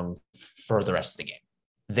offensive zone for the rest of the game.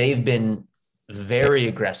 They've been very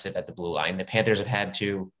aggressive at the blue line. The Panthers have had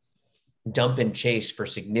to dump and chase for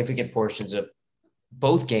significant portions of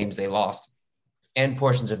both games they lost and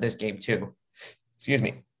portions of this game too. Excuse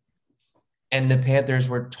me. And the Panthers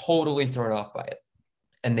were totally thrown off by it,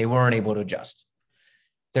 and they weren't able to adjust.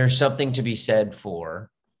 There's something to be said for,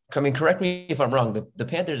 correct me if I'm wrong, the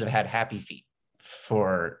Panthers have had happy feet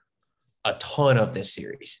for a ton of this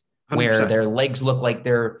series, 100%. Where their legs look like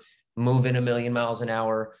they're moving a million miles an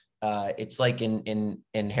hour. It's like in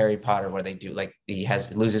Harry Potter where they do, like, he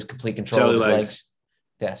loses complete control of his legs.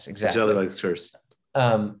 Yes, exactly. Jelly legs curse.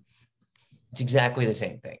 It's exactly the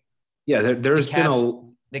same thing. Yeah,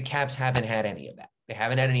 the Caps haven't had any of that. They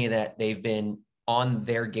haven't had any of that. They've been on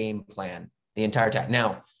their game plan the entire time.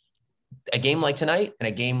 Now, a game like tonight and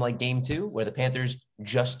a game like game 2, where the Panthers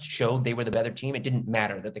just showed they were the better team, it didn't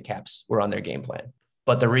matter that the Caps were on their game plan.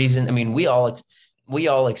 But the reason, I mean, we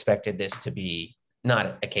all expected this to be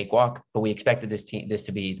not a cakewalk, but we expected this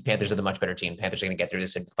to be the Panthers are the much better team. The Panthers are going to get through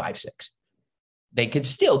this in 5-6. They could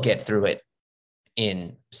still get through it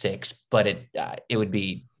in 6, but it's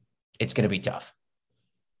going to be tough.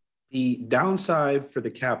 The downside for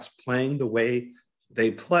the Caps playing the way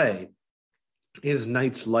they play is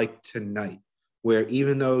nights like tonight, where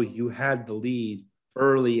even though you had the lead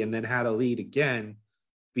early and then had a lead again,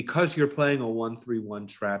 because you're playing a 1-3-1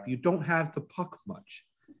 trap, you don't have the puck much.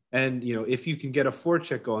 And, if you can get a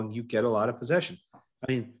forecheck going, you get a lot of possession.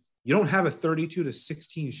 I mean, you don't have a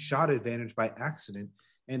 32-16 shot advantage by accident.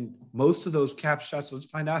 And most of those Cap shots, let's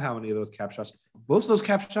find out how many of those Cap shots, most of those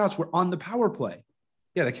Cap shots were on the power play.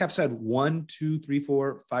 Yeah, the Caps had 1, 2, 3,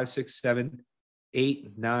 4, 5, 6, 7,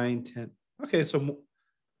 8, 9, 10. Okay, so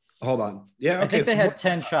hold on. Yeah, okay. I think they had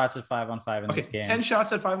 10 shots at 5-on-5 in this game. 10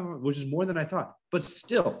 shots at 5-on-5, which is more than I thought. But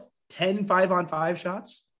still, 10 5-on-5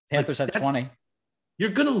 shots. Panthers had 20. You're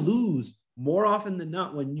going to lose more often than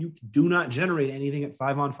not when you do not generate anything at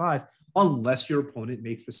 5-on-5 unless your opponent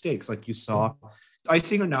makes mistakes. Like you saw,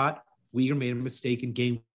 icing or not, Weegar made a mistake in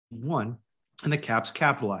game 1, and the Caps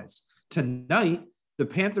capitalized. Tonight, the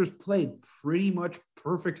Panthers played pretty much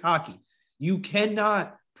perfect hockey. You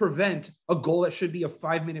cannot prevent a goal that should be a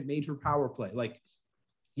 5-minute major power play. Like,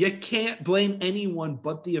 you can't blame anyone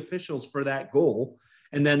but the officials for that goal.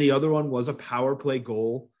 And then the other one was a power play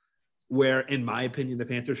goal where, in my opinion, the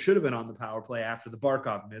Panthers should have been on the power play after the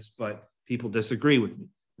Barkov miss, but people disagree with me.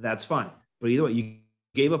 That's fine. But either way, you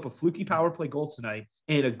gave up a fluky power play goal tonight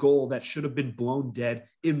and a goal that should have been blown dead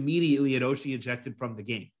immediately at Oshie ejected from the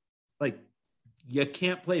game. Like, you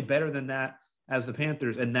can't play better than that as the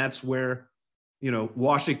Panthers. And that's where,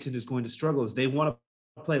 Washington is going to struggle, is they want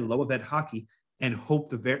to play low event hockey and hope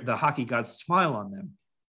the hockey gods smile on them.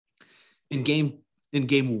 In game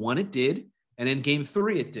 1, it did. And in game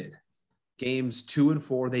 3, it did. Games 2 and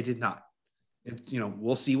 4, they did not.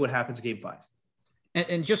 We'll see what happens game 5.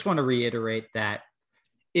 And just want to reiterate that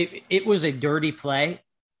it was a dirty play,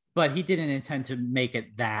 but he didn't intend to make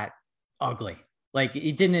it that ugly. Like,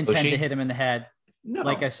 he didn't intend to hit him in the head. No.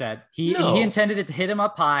 Like I said, he intended it to hit him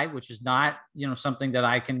up high, which is not, something that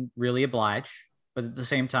I can really oblige. But at the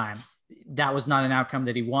same time, that was not an outcome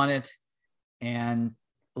that he wanted. And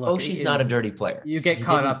look, she's not a dirty player. You get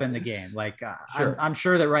caught up in the game. Like, sure. I'm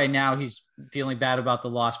sure that right now he's feeling bad about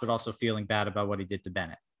the loss, but also feeling bad about what he did to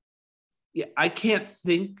Bennett. Yeah, I can't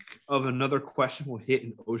think of another questionable hit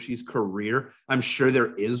in Oshie's career. I'm sure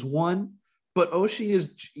there is one. But Oshie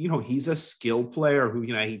is, he's a skill player who,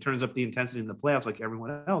 he turns up the intensity in the playoffs like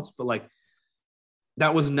everyone else. But,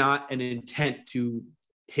 that was not an intent to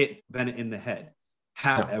hit Bennett in the head.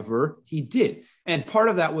 However, he did. And part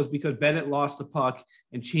of that was because Bennett lost the puck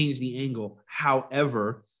and changed the angle.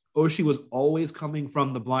 However, Oshie was always coming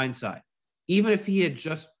from the blind side. Even if he had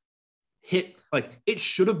just hit, it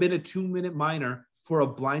should have been a 2-minute minor for a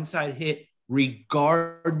blindside hit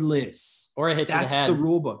regardless. Or a hit to the head. That's the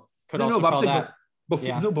rule book.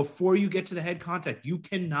 Before you get to the head contact, you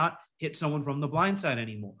cannot hit someone from the blind side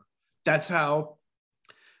anymore. That's how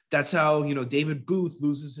David Booth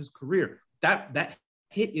loses his career. That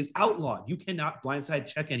hit is outlawed. You cannot blindside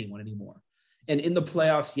check anyone anymore. And in the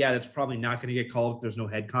playoffs, that's probably not going to get called if there's no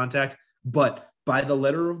head contact. But by the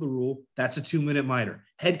letter of the rule, that's a 2-minute minor.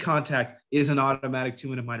 Head contact is an automatic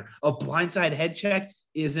 2-minute minor. A blindside head check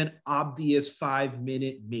is an obvious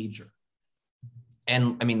 5-minute major.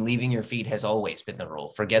 And I mean, leaving your feet has always been the rule.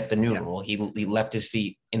 Forget the new rule. He left his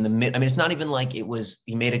feet in the mid. I mean, it's not even like it was,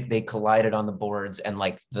 they collided on the boards and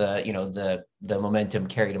the momentum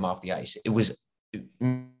carried him off the ice. It was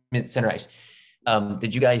mid-center ice.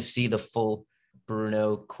 Did you guys see the full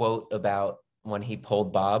Bruno quote about when he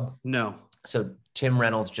pulled Bob? No. So Tim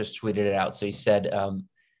Reynolds just tweeted it out. So he said, talking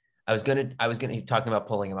about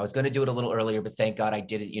pulling him. I was going to do it a little earlier, but thank God I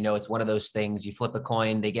did it. It's one of those things. You flip a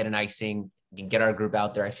coin, they get an icing. You can get our group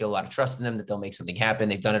out there. I feel a lot of trust in them that they'll make something happen.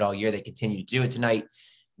 They've done it all year. They continue to do it tonight. And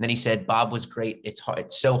then he said, Bob was great. It's hard.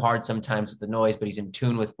 It's so hard sometimes with the noise, but he's in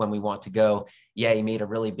tune with when we want to go. Yeah, he made a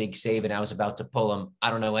really big save and I was about to pull him. I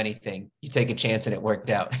don't know anything. You take a chance and it worked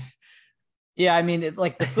out. Yeah, I mean,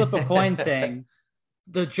 the flip a coin thing,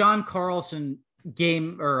 the John Carlson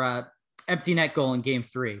game or empty net goal in game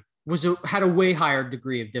 3 had a way higher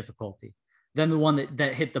degree of difficulty than the one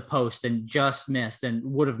that hit the post and just missed and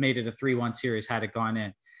would have made it a 3-1 series had it gone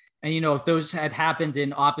in. And, if those had happened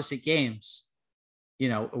in opposite games,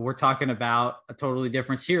 we're talking about a totally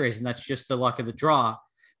different series, and that's just the luck of the draw.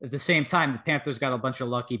 At the same time, the Panthers got a bunch of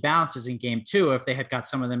lucky bounces in game 2. If they had got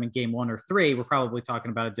some of them in game 1 or 3, we're probably talking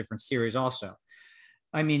about a different series also.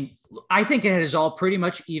 I mean, I think it has all pretty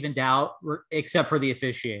much evened out except for the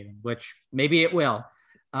officiating, which maybe it will.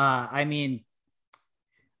 I mean,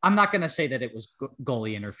 I'm not going to say that it was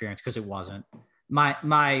goalie interference because it wasn't.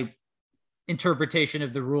 My interpretation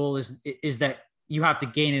of the rule is that you have to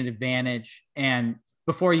gain an advantage. And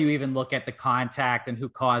before you even look at the contact and who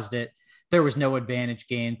caused it, there was no advantage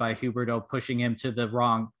gained by Huberdeau pushing him to the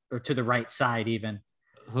wrong or to the right side even.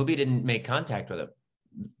 Hubie didn't make contact with him.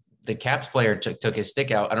 The Caps player took his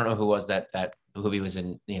stick out. I don't know who was that Hubie was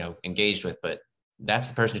engaged with, but that's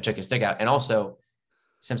the person who took his stick out. And also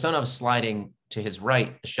Samsonov's sliding to his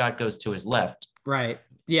right. The shot goes to his left. Right.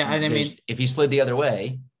 Yeah. And I mean, if he slid the other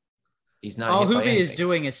way, he's not. All Hubie is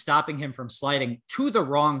doing is stopping him from sliding to the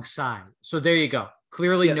wrong side. So there you go.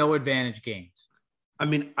 Clearly no advantage gained. I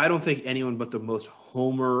mean, I don't think anyone but the most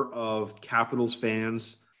homer of Capitals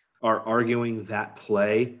fans are arguing that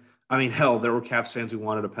play. I mean, hell, there were Caps fans who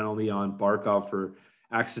wanted a penalty on Barkov for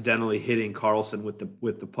accidentally hitting Karlsson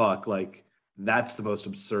with the puck. Like, that's the most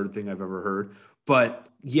absurd thing I've ever heard. But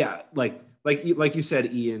yeah, like you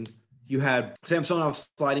said, Ian, you had Samsonov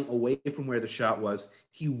sliding away from where the shot was.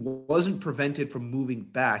 He wasn't prevented from moving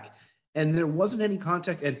back, and there wasn't any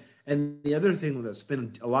contact. And the other thing that's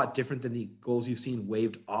been a lot different than the goals you've seen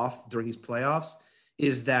waved off during these playoffs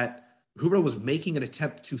is that Huberdeau was making an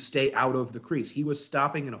attempt to stay out of the crease. He was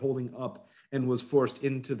stopping and holding up and was forced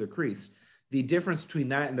into the crease. The difference between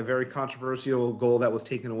that and the very controversial goal that was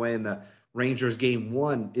taken away in the Rangers game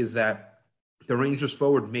 1 is that the Rangers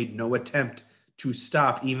forward made no attempt to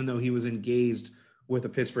stop, even though he was engaged with a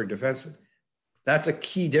Pittsburgh defenseman. That's a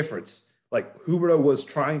key difference. Like, Huberdeau was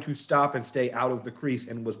trying to stop and stay out of the crease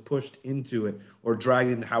and was pushed into it or dragged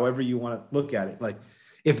in, however you want to look at it. Like,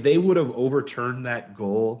 if they would have overturned that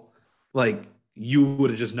goal, like, you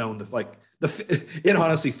would have just known it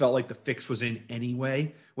honestly felt like the fix was in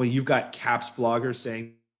anyway. When you've got Caps bloggers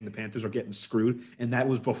saying the Panthers are getting screwed, and that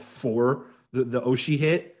was before the Oshie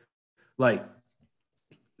hit. Like,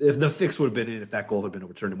 if the fix would have been in if that goal had been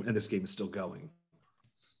overturned, and this game is still going.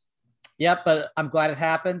 Yep, but I'm glad it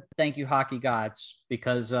happened. Thank you, hockey gods,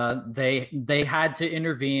 because they had to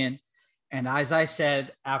intervene. And as I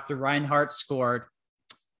said, after Reinhart scored,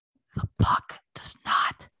 the puck does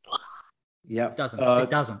not. Yep. It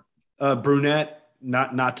doesn't. Brunette,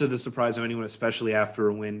 not to the surprise of anyone, especially after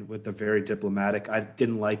a win with the very diplomatic. I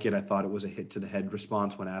didn't like it. I thought it was a hit to the head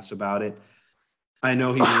response when asked about it. I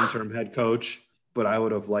know he's an interim head coach, but I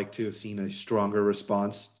would have liked to have seen a stronger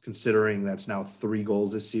response, considering that's now 3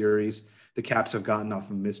 goals this series. The Caps have gotten off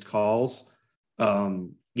of missed calls. I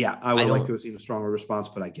would like to have seen a stronger response,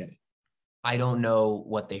 but I get it. I don't know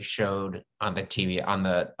what they showed on the TV, on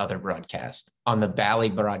the other broadcast, on the Bally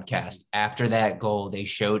broadcast. After that goal, they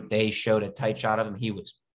showed a tight shot of him. He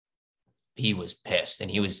was pissed, and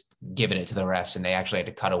he was giving it to the refs, and they actually had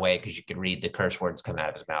to cut away because you could read the curse words coming out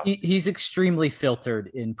of his mouth. He's extremely filtered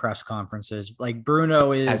in press conferences. Like,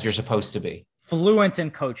 Bruno is, as you're supposed to be, fluent in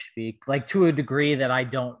coach speak, like to a degree that I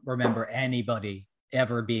don't remember anybody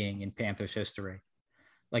ever being in Panthers history.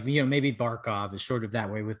 Like, maybe Barkov is sort of that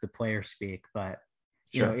way with the player speak, but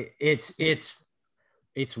sure.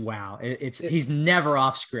 It's wow. He's never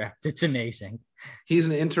off script. It's amazing. He's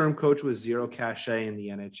an interim coach with zero cachet in the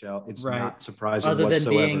NHL. It's not surprising other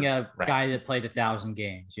whatsoever. than being a guy that played 1,000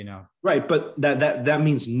 games, Right, but that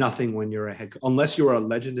means nothing when you're a head coach. Unless you're a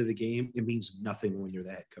legend of the game, it means nothing when you're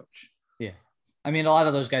the head coach. Yeah. I mean, a lot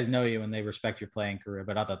of those guys know you and they respect your playing career,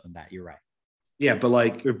 but other than that, you're right. Yeah, but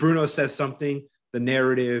like if Bruno says something, the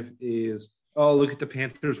narrative is, oh, look at the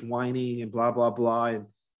Panthers whining and blah, blah, blah. And,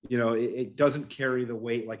 it doesn't carry the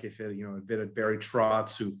weight like if it, had been a Barry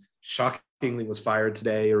Trotz who shockingly was fired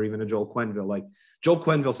today, or even a Joel Quenneville. Like, Joel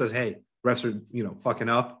Quenneville says, hey, refs are, fucking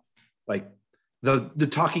up. Like, the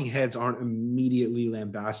talking heads aren't immediately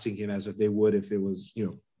lambasting him as if they would if it was,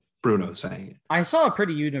 Bruno saying it. I saw a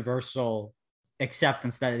pretty universal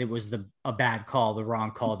acceptance that it was a bad call, the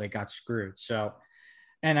wrong call, they got screwed. So,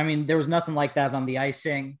 and I mean, there was nothing like that on the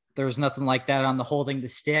icing. There was nothing like that on the holding the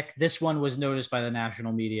stick. This one was noticed by the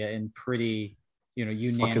national media in pretty,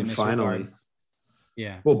 unanimous regard.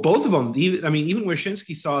 Yeah. Well, both of them. Even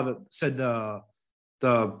Wyshynski said the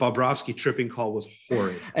Bobrovsky tripping call was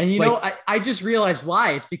horrid. And I just realized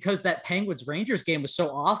why. It's because that Penguins Rangers game was so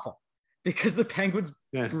awful. Because the Penguins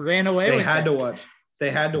ran away. They had to watch.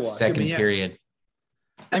 Second period.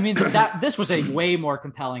 I mean, this was a way more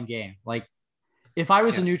compelling game. Like, if I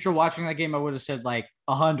was a neutral watching that game, I would have said like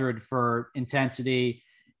 100 for intensity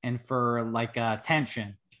and for like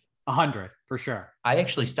tension, 100 for sure. I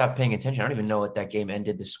actually stopped paying attention. I don't even know what that game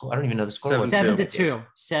ended. The score. I don't even know the score. 7-2.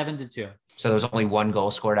 7-2. So there was only one goal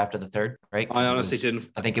scored after the third, right? I honestly didn't.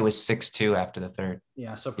 I think it was 6-2 after the third.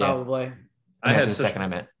 Yeah, so probably. Yeah. I had the second I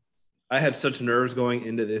meant. I had such nerves going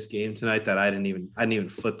into this game tonight that I didn't even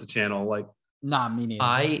flip the channel. Like, nah, me neither.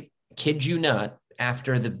 I kid you not.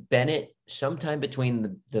 After the Bennett, sometime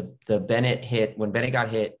between the Bennett hit, when Bennett got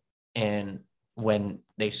hit, and when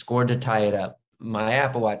they scored to tie it up, my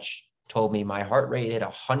Apple Watch told me my heart rate hit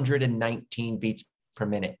 119 beats per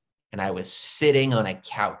minute, and I was sitting on a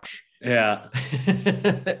couch. yeah.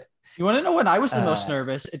 You want to know when I was the most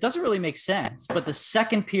nervous? It doesn't really make sense, but the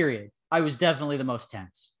second period, I was definitely the most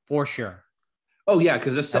tense, for sure. Oh yeah,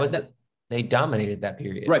 because they dominated that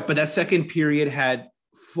period, right? But that second period had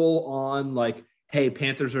full on like, hey,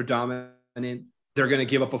 Panthers are dominant. They're going to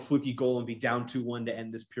give up a fluky goal and be down 2-1 to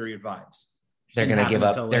end this period vibes. They're going to give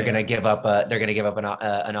up. They're going to give up. They're going to give up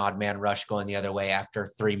an odd man rush going the other way after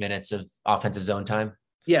 3 minutes of offensive zone time.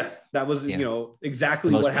 Yeah, that was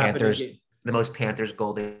exactly what happened. The most Panthers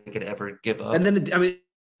goal they could ever give up. And then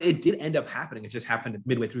it did end up happening. It just happened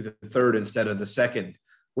midway through the third instead of the second,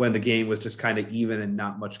 when the game was just kind of even and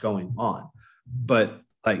not much going on. But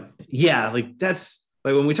that's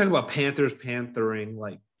like when we talk about Panthers panthering,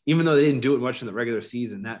 like even though they didn't do it much in the regular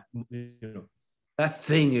season, that that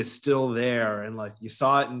thing is still there. And like you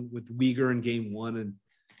saw it with Uyghur in game 1, and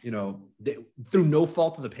through no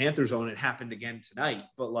fault of the Panthers own, it happened again tonight.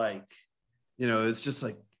 But like, it's just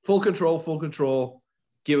like full control,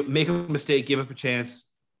 make a mistake, give up a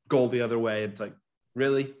chance, goal the other way. It's like,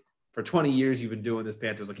 really? For 20 years you've been doing this,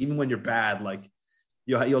 Panthers. Like even when you're bad, like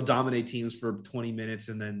you'll dominate teams for 20 minutes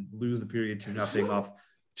and then lose the period 2-0 off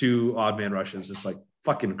 2 odd man rushes. It's like,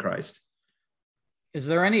 fucking Christ. Is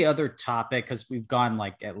there any other topic? Because we've gone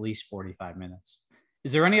like at least 45 minutes.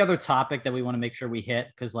 Is there any other topic that we want to make sure we hit?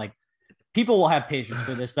 Because like people will have patience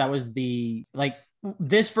for this. That was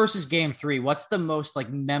this versus game 3. What's the most like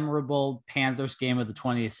memorable Panthers game of the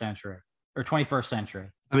 20th century or 21st century?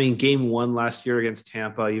 I mean, game 1 last year against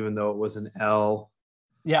Tampa, even though it was an L.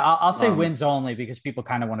 Yeah, I'll say wins only because people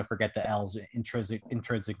kind of want to forget the L's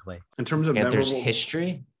intrinsically. In terms of Panthers memorable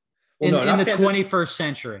history? In the 21st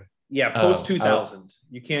century. Yeah, post 2000.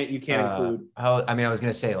 You can't include. I was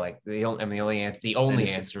going to say like the only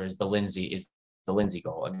answer is the Lindsay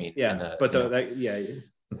goal. I mean, yeah, but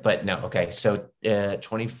no. Okay, so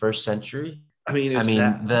 21st century.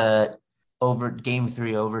 The game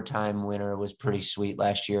 3 overtime winner was pretty sweet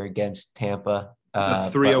last year against Tampa. The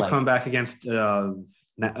 3-0 comeback against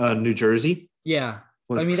New Jersey. Yeah.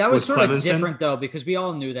 That was sort of different though, because we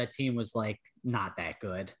all knew that team was like not that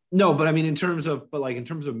good. No, but in terms of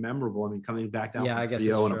memorable, coming back down I guess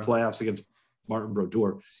 3-0 in the playoffs against Martin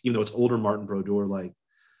Brodeur, even though it's older Martin Brodeur, like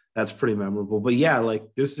that's pretty memorable. But yeah, like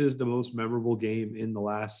this is the most memorable game in the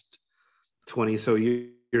last 20 so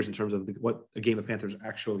years in terms of what a game the Panthers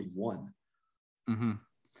actually won. Mm-hmm.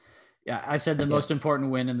 Yeah, I said the most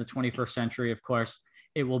important win in the 21st century, of course.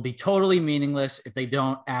 It will be totally meaningless if they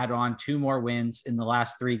don't add on 2 more wins in the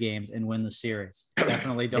last 3 games and win the series.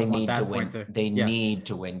 Definitely don't want that point to. They need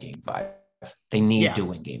to win game 5. They need to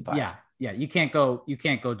win game 5. Yeah. You can't go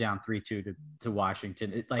down 3-2 to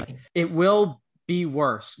Washington. It will be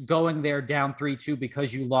worse going there down 3-2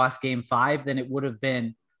 because you lost game 5 than it would have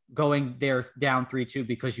been going there down 3-2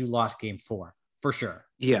 because you lost game 4, for sure.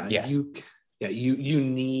 Yeah. Yes. You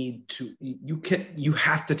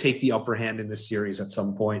have to take the upper hand in this series at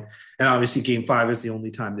some point. And obviously game 5 is the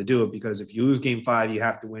only time to do it, because if you lose game 5, you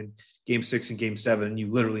have to win game 6 and game 7, and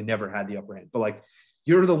you literally never had the upper hand. But like,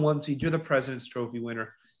 you're the 1 seed, you're the President's Trophy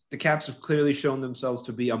winner. The Caps have clearly shown themselves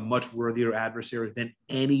to be a much worthier adversary than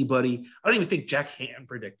anybody. I don't even think Jack Hand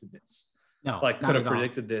predicted this. No, could have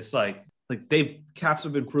predicted this. Caps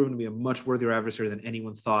have been proven to be a much worthier adversary than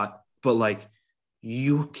anyone thought. But like,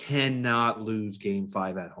 you cannot lose game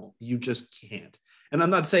 5 at home. You just can't. And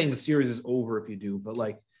I'm not saying the series is over if you do, but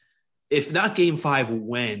like, if not game 5,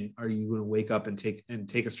 when are you going to wake up and take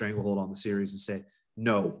a stranglehold on the series and say,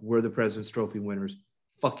 no, we're the President's Trophy winners.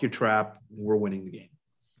 Fuck your trap. We're winning the game.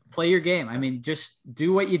 Play your game. Just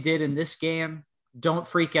do what you did in this game. Don't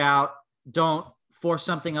freak out. Don't force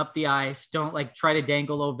something up the ice. Don't try to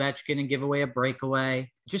dangle Ovechkin and give away a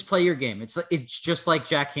breakaway. Just play your game. It's just like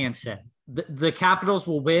Jack Hand said. The Capitals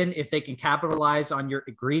will win if they can capitalize on your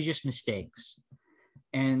egregious mistakes.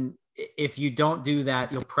 And if you don't do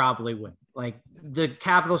that, you'll probably win. The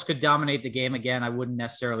Capitals could dominate the game again. I wouldn't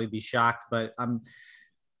necessarily be shocked, but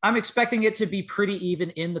I'm expecting it to be pretty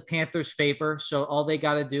even in the Panthers' favor. So all they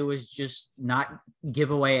got to do is just not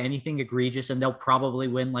give away anything egregious, and they'll probably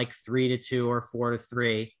win 3-2 or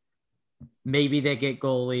 4-3. Maybe they get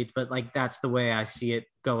goalied, but like that's the way I see it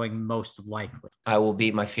going most likely.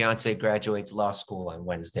 My fiance graduates law school on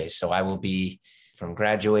Wednesday, so I will be from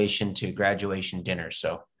graduation to graduation dinner.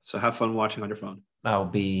 So have fun watching on your phone. I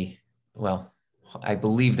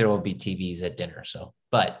believe there will be TVs at dinner. So,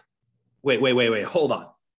 but wait, hold on.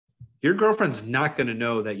 Your girlfriend's not going to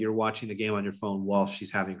know that you're watching the game on your phone while she's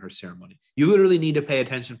having her ceremony. You literally need to pay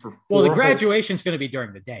attention for 4 Well, the graduation's going to be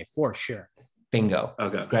during the day for sure. Bingo.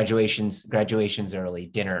 Okay. Graduation's early.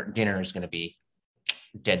 Dinner is going to be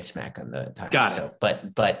dead smack on the time. Got it.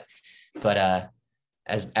 But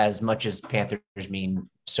as much as Panthers mean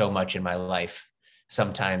so much in my life,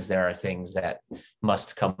 sometimes there are things that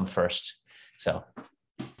must come first. So.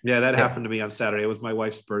 Yeah, that happened to me on Saturday. It was my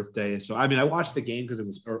wife's birthday. So, I mean, I watched the game because it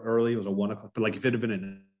was early. It was a 1 o'clock. But like if it had been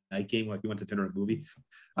a night game, like we went to dinner and movie,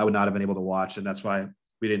 I would not have been able to watch. And that's why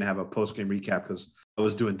we didn't have a post-game recap, because I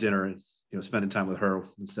was doing dinner and, spending time with her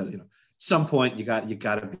instead of, some point you got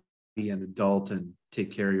to be an adult and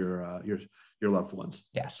take care of your loved ones.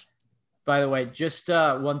 Yes. By the way, just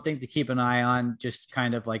one thing to keep an eye on, just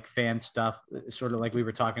kind of like fan stuff, sort of like we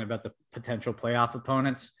were talking about the potential playoff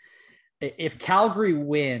opponents. If Calgary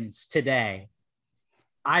wins today,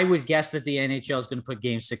 I would guess that the NHL is going to put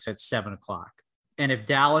Game 6 at 7:00. And if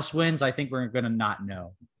Dallas wins, I think we're going to not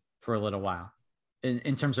know for a little while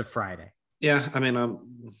in terms of Friday. Yeah, I mean,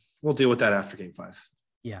 we'll deal with that after Game 5.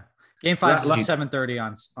 Yeah. Game 5 is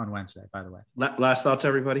 7:30 on Wednesday, by the way. Last thoughts,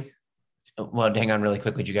 everybody? Well, hang on really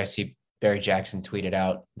quick. Did you guys see Barry Jackson tweeted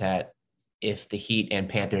out that if the Heat and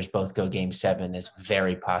Panthers both go Game 7, it's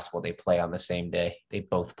very possible they play on the same day. They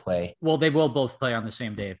both play. Well, they will both play on the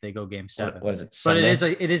same day if they go Game 7. What is it? Sunday?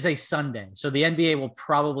 But it is a Sunday. So the NBA will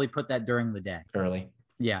probably put that during the day. Early.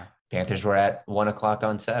 Yeah. Panthers were at 1 o'clock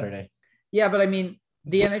on Saturday. Yeah, but I mean,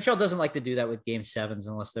 the NHL doesn't like to do that with Game 7s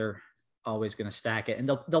unless they're always going to stack it. And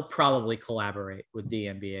they'll probably collaborate with the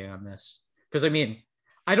NBA on this. Because, I mean,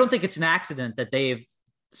 I don't think it's an accident that they've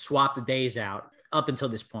swapped the days out up until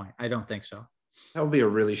this point. I don't think so. That would be a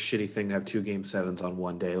really shitty thing to have 2 Game 7s on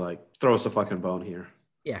one day. Like, throw us a fucking bone here.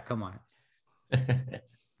 Yeah, come on.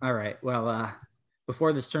 All right. Well,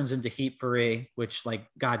 before this turns into Heat Parade, which, like,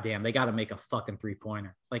 goddamn, they got to make a fucking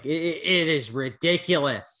 3-pointer. Like, it is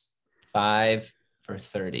ridiculous. 5 for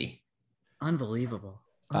 30. Unbelievable.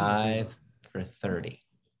 5 for 30.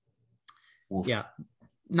 Oof. Yeah.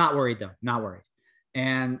 Not worried, though. Not worried.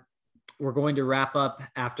 And we're going to wrap up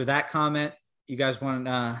after that comment. You guys want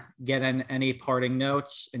to get in any parting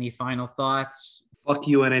notes? Any final thoughts? Fuck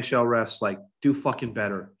you, NHL refs. Like, do fucking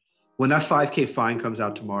better. When that 5K fine comes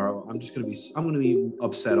out tomorrow, I'm going to be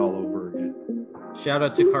upset all over again. Shout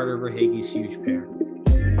out to Carter Verhaeghe's huge pair.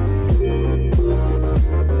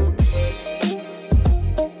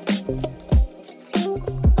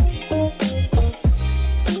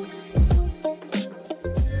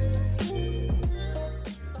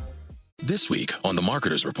 This week on The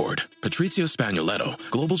Marketer's Report, Patrizio Spagnoletto,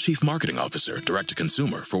 Global Chief Marketing Officer,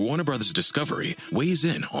 Direct-to-Consumer for Warner Brothers Discovery, weighs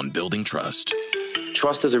in on building trust.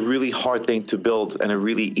 Trust is a really hard thing to build and a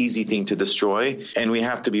really easy thing to destroy, and we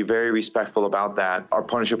have to be very respectful about that. Our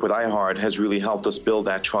partnership with iHeart has really helped us build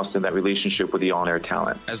that trust and that relationship with the on-air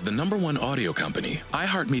talent. As the #1 audio company,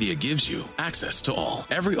 iHeartMedia gives you access to all.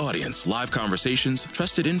 Every audience, live conversations,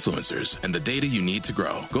 trusted influencers, and the data you need to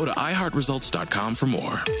grow. Go to iHeartResults.com for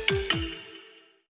more.